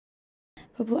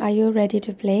Pupu, are you ready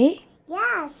to play?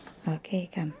 Yes. Okay,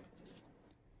 come.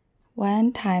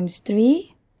 1 times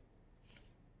 3.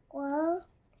 1,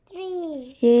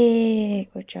 3. Yay,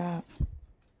 good job.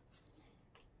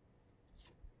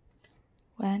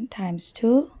 1 times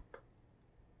 2.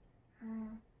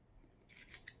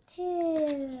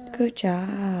 2. Good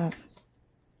job.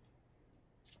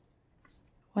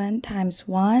 1 times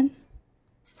 1.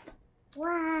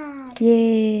 1.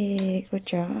 Yay, good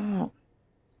job.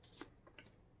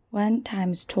 1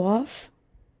 times 12.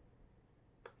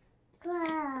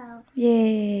 12.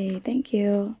 Yay, thank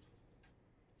you.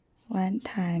 1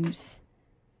 times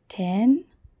 10.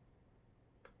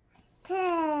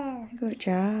 10. Good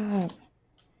job.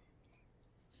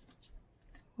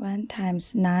 1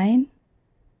 times 9.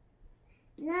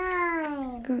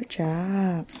 9. Good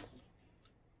job.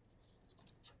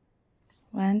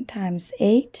 1 times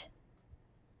 8.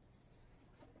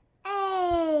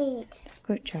 8.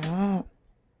 Good job.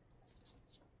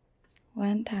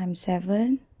 1 times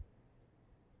 7.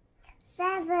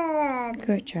 7.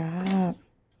 Good job.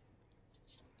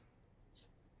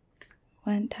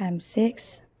 1 times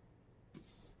 6.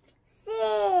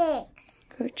 6.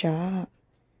 Good job.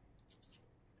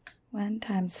 1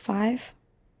 times 5.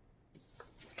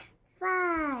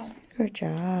 5. Good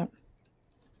job.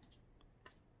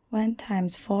 1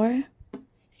 times 4.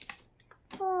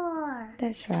 4.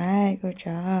 That's right. Good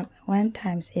job. 1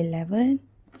 times 11.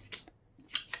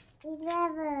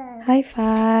 11. High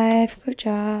five. Good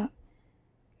job.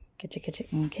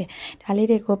 Okay. ဒါလေး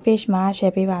တွေကို page မှာ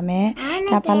share ပေးပါမယ်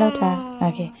။ဒါဘာလုပ်တာ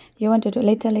Okay. You want to do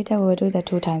later we will do the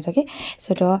 2 times, okay?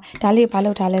 ဆိုတော့ဒါလေးဘာ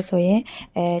လုပ်ထားလဲဆိုရင်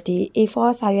ဒီ A4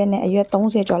 စာရွက်နဲ့အရွက်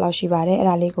30ကျော်လောက်ရှိပါတယ်။အဲ့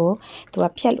ဒါလေးကိုသူက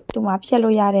ဖြတ်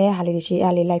လို့ရတဲ့ဟာလေးတွေရှိ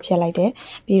အဲ့ဒါလေးလိုက်ဖြတ်လိုက်တယ်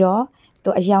။ပြီးတော့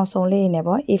သူအယောင်စုံလေးနေ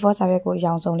ပေါ့ A4 စာရွက်ကိုအ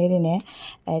ယောင်စုံလေးတွေနဲ့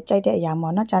ကြိုက်တဲ့အယောင်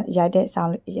ပေါ့နော်ရိုက်တဲ့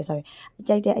sound sorry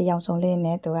ကြိုက်တဲ့အယောင်စုံလေး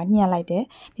နဲ့သူကညှက်လိုက်တယ်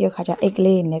ပြီးတော့ခါကျအိတ်က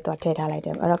လေးနဲ့သူထည့်ထားလိုက်တ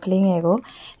ယ်အဲ့တော့ကလေးငယ်ကို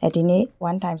ဒီနေ့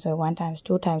1 times ဆိုရင်1 times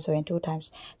 2 times ဆိုရင်2 times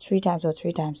 3 times ဆို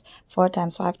3 times 4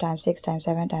 times 5 times 6 times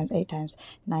 7 times 8 times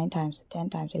 9 times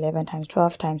 10 times 11 times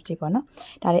 12 times ဒီပေါ့နော်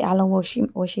ဒါတွေအားလုံးဝ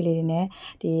ရှိလေးတွေနဲ့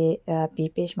ဒီ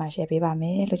page မှာ share ပေးပါမ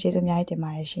ယ်လို့ကျေးဇူးအများကြီးတင်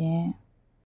ပါတယ်ရှင်